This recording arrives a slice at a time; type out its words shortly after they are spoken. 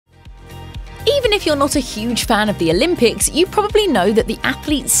Even if you're not a huge fan of the Olympics, you probably know that the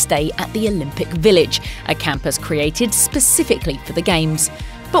athletes stay at the Olympic Village, a campus created specifically for the Games.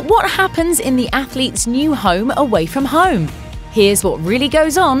 But what happens in the athletes' new home away from home? Here's what really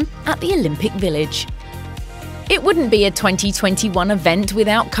goes on at the Olympic Village. It wouldn't be a 2021 event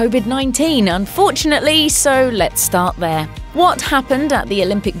without COVID-19, unfortunately, so let's start there. What happened at the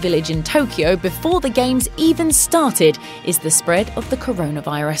Olympic Village in Tokyo before the Games even started is the spread of the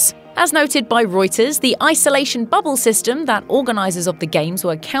coronavirus. As noted by Reuters, the isolation bubble system that organisers of the Games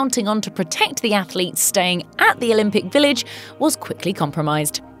were counting on to protect the athletes staying at the Olympic Village was quickly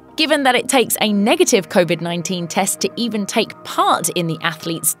compromised. Given that it takes a negative COVID-19 test to even take part in the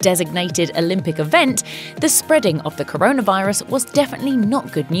athletes' designated Olympic event, the spreading of the coronavirus was definitely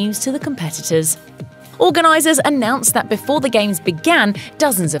not good news to the competitors. Organisers announced that before the Games began,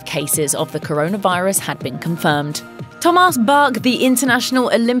 dozens of cases of the coronavirus had been confirmed. Thomas Bach, the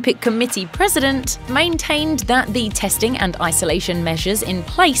International Olympic Committee president, maintained that the testing and isolation measures in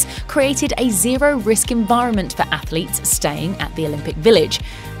place created a zero-risk environment for athletes staying at the Olympic Village.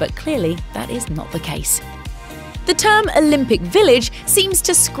 But clearly, that is not the case. The term Olympic Village seems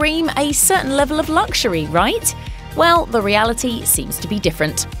to scream a certain level of luxury, right? Well, the reality seems to be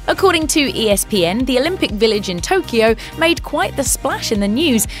different. According to ESPN, the Olympic Village in Tokyo made quite the splash in the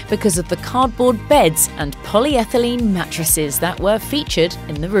news because of the cardboard beds and polyethylene mattresses that were featured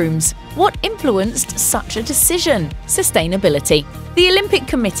in the rooms. What influenced such a decision? Sustainability. The Olympic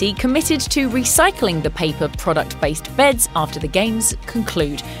Committee committed to recycling the paper product-based beds after the Games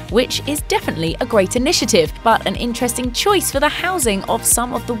conclude, which is definitely a great initiative, but an interesting choice for the housing of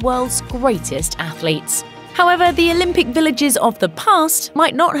some of the world's greatest athletes. However, the Olympic villages of the past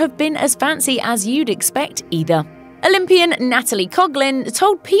might not have been as fancy as you'd expect either. Olympian Natalie Coughlin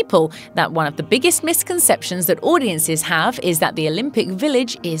told People that one of the biggest misconceptions that audiences have is that the Olympic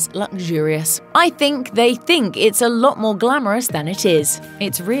Village is luxurious. I think they think it's a lot more glamorous than it is.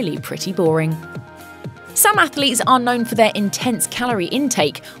 It's really pretty boring. Some athletes are known for their intense calorie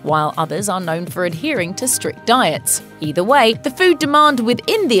intake, while others are known for adhering to strict diets. Either way, the food demand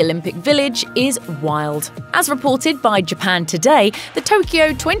within the Olympic Village is wild. As reported by Japan Today, the Tokyo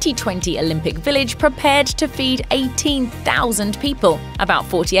 2020 Olympic Village prepared to feed 18,000 people. About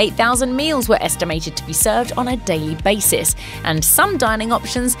 48,000 meals were estimated to be served on a daily basis, and some dining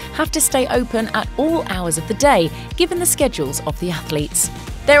options have to stay open at all hours of the day, given the schedules of the athletes.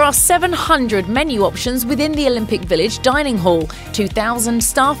 There are 700 menu options within the Olympic Village dining hall, 2,000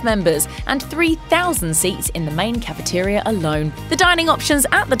 staff members, and 3,000 seats in the main cafeteria alone. The dining options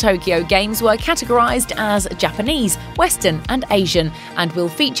at the Tokyo Games were categorized as Japanese, Western, and Asian, and will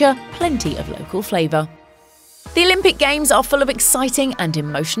feature plenty of local flavor. The Olympic Games are full of exciting and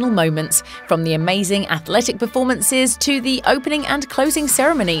emotional moments. From the amazing athletic performances to the opening and closing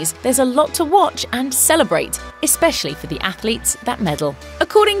ceremonies, there's a lot to watch and celebrate, especially for the athletes that medal.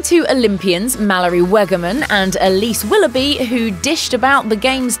 According to Olympians Mallory Wegerman and Elise Willoughby, who dished about the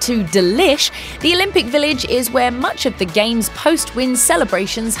Games to delish, the Olympic Village is where much of the Games post-win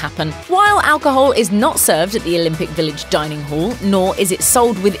celebrations happen. While alcohol is not served at the Olympic Village dining hall, nor is it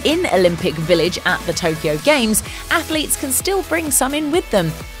sold within Olympic Village at the Tokyo Games, athletes can still bring some in with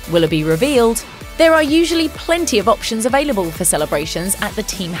them. Willoughby revealed, "There are usually plenty of options available for celebrations at the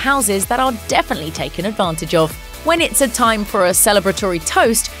team houses that are definitely taken advantage of. When it's a time for a celebratory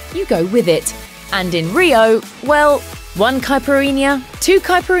toast, you go with it. And in Rio, well, 1 caipirinha, 2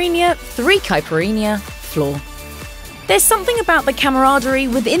 caipirinha, 3 caipirinha, floor." There's something about the camaraderie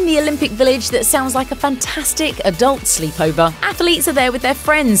within the Olympic Village that sounds like a fantastic adult sleepover. Athletes are there with their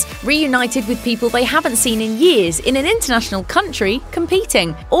friends, reunited with people they haven't seen in years in an international country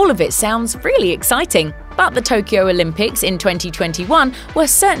competing. All of it sounds really exciting. But the Tokyo Olympics in 2021 were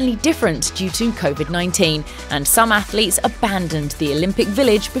certainly different due to COVID-19, and some athletes abandoned the Olympic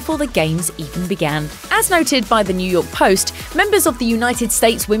Village before the Games even began. As noted by the New York Post, members of the United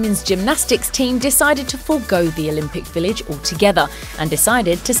States women's gymnastics team decided to forego the Olympic Village altogether and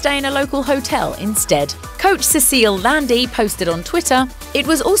decided to stay in a local hotel instead. Coach Cecile Landy posted on Twitter, "It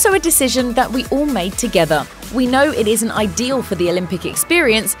was also a decision that we all made together. We know it isn't ideal for the Olympic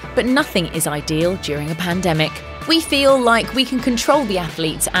experience, but nothing is ideal during a pandemic. We feel like we can control the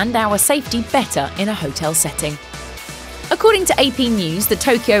athletes and our safety better in a hotel setting." According to AP News, the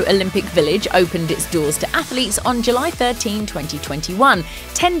Tokyo Olympic Village opened its doors to athletes on July 13, 2021,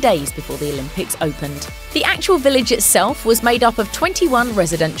 10 days before the Olympics opened. The actual village itself was made up of 21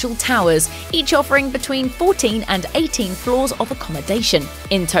 residential towers, each offering between 14 and 18 floors of accommodation.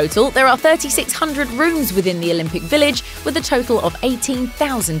 In total, there are 3,600 rooms within the Olympic Village, with a total of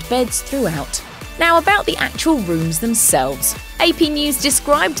 18,000 beds throughout. Now about the actual rooms themselves. AP News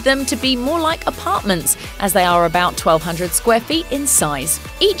described them to be more like apartments, as they are about 1,200 square feet in size.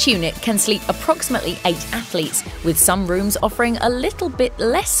 Each unit can sleep approximately 8 athletes, with some rooms offering a little bit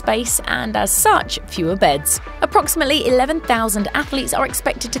less space and, as such, fewer beds. Approximately 11,000 athletes are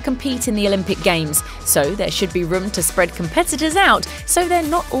expected to compete in the Olympic Games, so there should be room to spread competitors out so they're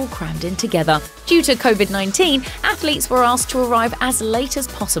not all crammed in together. Due to COVID-19, athletes were asked to arrive as late as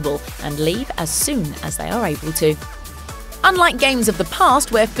possible and leave as soon as they are able to. Unlike games of the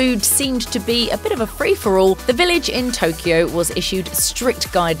past where food seemed to be a bit of a free-for-all, the village in Tokyo was issued strict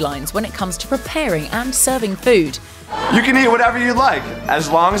guidelines when it comes to preparing and serving food. You can eat whatever you like, as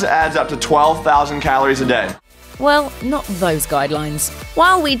long as it adds up to 12,000 calories a day. Well, not those guidelines.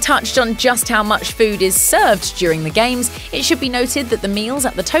 While we touched on just how much food is served during the Games, it should be noted that the meals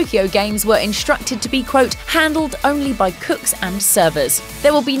at the Tokyo Games were instructed to be, quote, handled only by cooks and servers.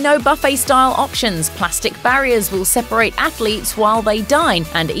 There will be no buffet-style options, plastic barriers will separate athletes while they dine,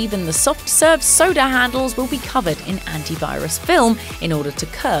 and even the soft-serve soda handles will be covered in antivirus film in order to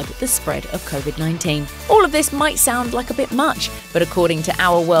curb the spread of COVID-19. All of this might sound like a bit much, but according to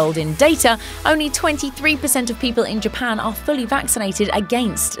Our World in Data, only 23% of people in Japan are fully vaccinated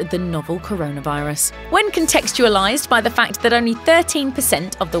against the novel coronavirus. When contextualized by the fact that only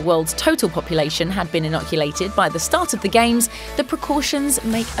 13% of the world's total population had been inoculated by the start of the Games, the precautions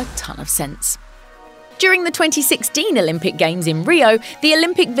make a ton of sense. During the 2016 Olympic Games in Rio, the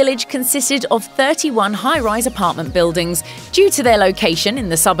Olympic Village consisted of 31 high-rise apartment buildings. Due to their location in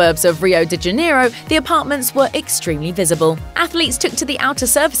the suburbs of Rio de Janeiro, the apartments were extremely visible. Athletes took to the outer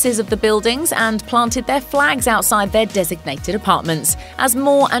surfaces of the buildings and planted their flags outside their designated apartments. As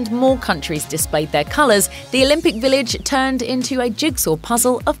more and more countries displayed their colours, the Olympic Village turned into a jigsaw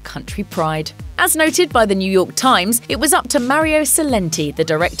puzzle of country pride. As noted by the New York Times, it was up to Mario Salenti, the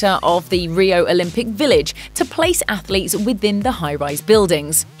director of the Rio Olympic Village, to place athletes within the high-rise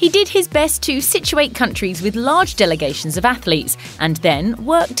buildings. He did his best to situate countries with large delegations of athletes, and then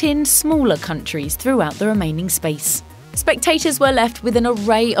worked in smaller countries throughout the remaining space. Spectators were left with an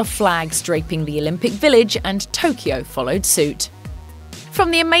array of flags draping the Olympic Village, and Tokyo followed suit.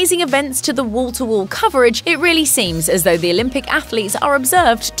 From the amazing events to the wall-to-wall coverage, it really seems as though the Olympic athletes are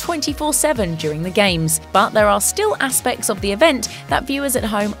observed 24/7 during the Games. But there are still aspects of the event that viewers at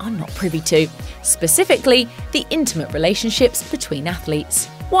home are not privy to, specifically the intimate relationships between athletes.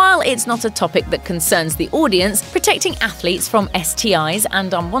 While it's not a topic that concerns the audience, protecting athletes from STIs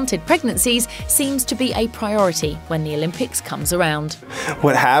and unwanted pregnancies seems to be a priority when the Olympics comes around.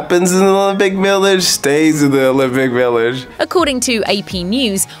 What happens in the Olympic Village stays in the Olympic Village. According to AP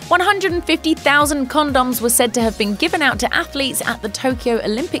News, 150,000 condoms were said to have been given out to athletes at the Tokyo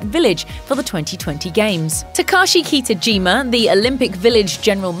Olympic Village for the 2020 Games. Takashi Kitajima, the Olympic Village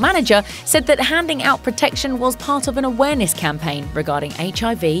general manager, said that handing out protection was part of an awareness campaign regarding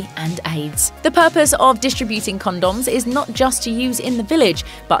HIV and AIDS. The purpose of distributing condoms is not just to use in the village,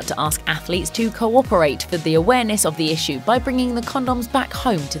 but to ask athletes to cooperate for the awareness of the issue by bringing the condoms back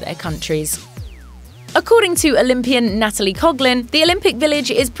home to their countries. According to Olympian Natalie Coughlin, the Olympic Village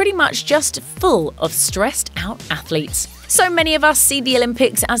is pretty much just full of stressed-out athletes. So many of us see the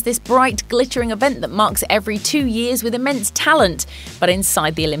Olympics as this bright, glittering event that marks every 2 years with immense talent. But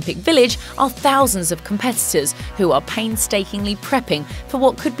inside the Olympic Village are thousands of competitors who are painstakingly prepping for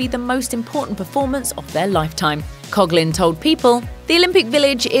what could be the most important performance of their lifetime. Coughlin told People, "The Olympic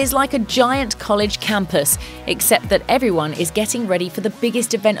Village is like a giant college campus, except that everyone is getting ready for the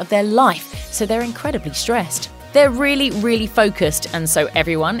biggest event of their life, so they're incredibly stressed. They're really focused, and so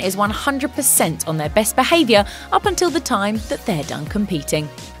everyone is 100% on their best behaviour up until the time that they're done competing."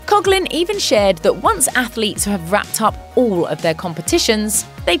 Coughlin even shared that once athletes have wrapped up all of their competitions,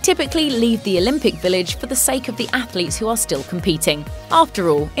 they typically leave the Olympic Village for the sake of the athletes who are still competing. After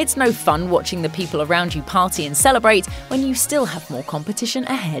all, it's no fun watching the people around you party and celebrate when you still have more competition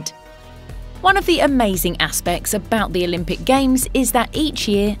ahead. One of the amazing aspects about the Olympic Games is that each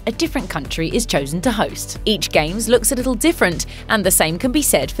year a different country is chosen to host. Each Games looks a little different, and the same can be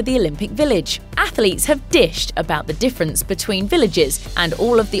said for the Olympic Village. Athletes have dished about the difference between villages, and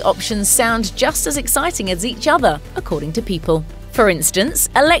all of the options sound just as exciting as each other, according to People. For instance,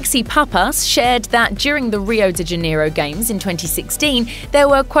 Alexi Papas shared that during the Rio de Janeiro Games in 2016, there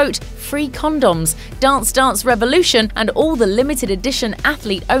were, quote, free condoms, Dance Dance Revolution, and all the limited edition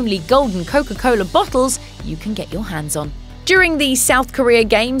athlete-only golden Coca-Cola bottles you can get your hands on. During the South Korea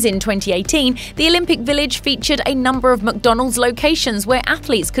Games in 2018, the Olympic Village featured a number of McDonald's locations where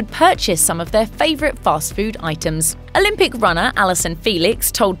athletes could purchase some of their favorite fast food items. Olympic runner Allyson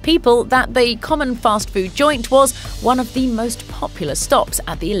Felix told People that the common fast food joint was one of the most popular stops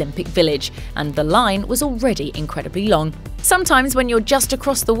at the Olympic Village, and the line was already incredibly long. Sometimes when you're just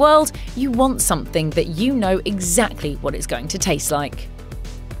across the world, you want something that you know exactly what it's going to taste like.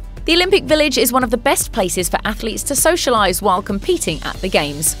 The Olympic Village is one of the best places for athletes to socialize while competing at the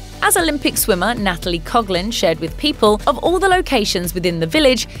Games. As Olympic swimmer Natalie Coughlin shared with People, of all the locations within the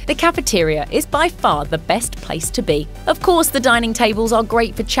village, the cafeteria is by far the best place to be. Of course, the dining tables are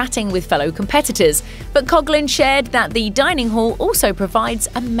great for chatting with fellow competitors, but Coughlin shared that the dining hall also provides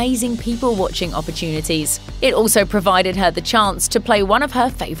amazing people-watching opportunities. It also provided her the chance to play one of her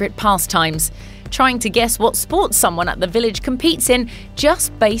favorite pastimes, trying to guess what sport someone at the village competes in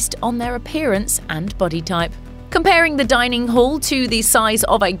just based on their appearance and body type. Comparing the dining hall to the size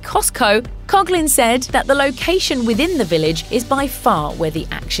of a Costco, Coughlin said that the location within the village is by far where the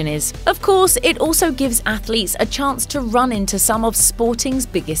action is. Of course, it also gives athletes a chance to run into some of sporting's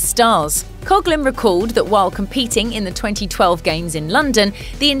biggest stars. Coughlin recalled that while competing in the 2012 Games in London,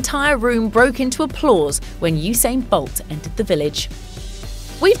 the entire room broke into applause when Usain Bolt entered the village.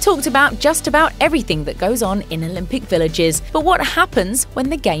 We've talked about just about everything that goes on in Olympic villages, but what happens when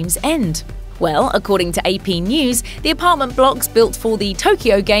the Games end? Well, according to AP News, the apartment blocks built for the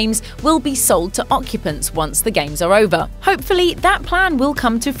Tokyo Games will be sold to occupants once the Games are over. Hopefully, that plan will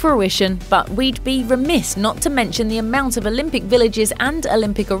come to fruition, but we'd be remiss not to mention the amount of Olympic villages and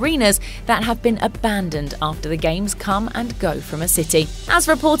Olympic arenas that have been abandoned after the Games come and go from a city. As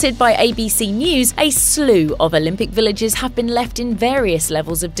reported by ABC News, a slew of Olympic villages have been left in various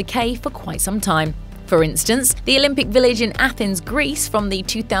levels of decay for quite some time. For instance, the Olympic Village in Athens, Greece from the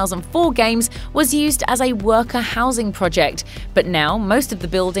 2004 Games was used as a worker housing project, but now most of the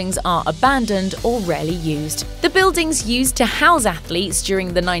buildings are abandoned or rarely used. The buildings used to house athletes during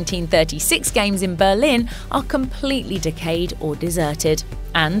the 1936 Games in Berlin are completely decayed or deserted.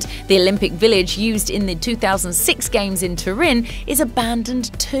 And the Olympic Village used in the 2006 Games in Turin is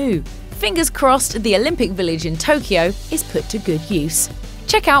abandoned too. Fingers crossed the Olympic Village in Tokyo is put to good use.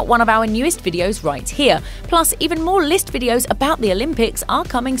 Check out one of our newest videos right here. Plus, even more list videos about the Olympics are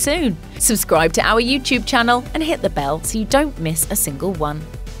coming soon. Subscribe to our YouTube channel and hit the bell so you don't miss a single one.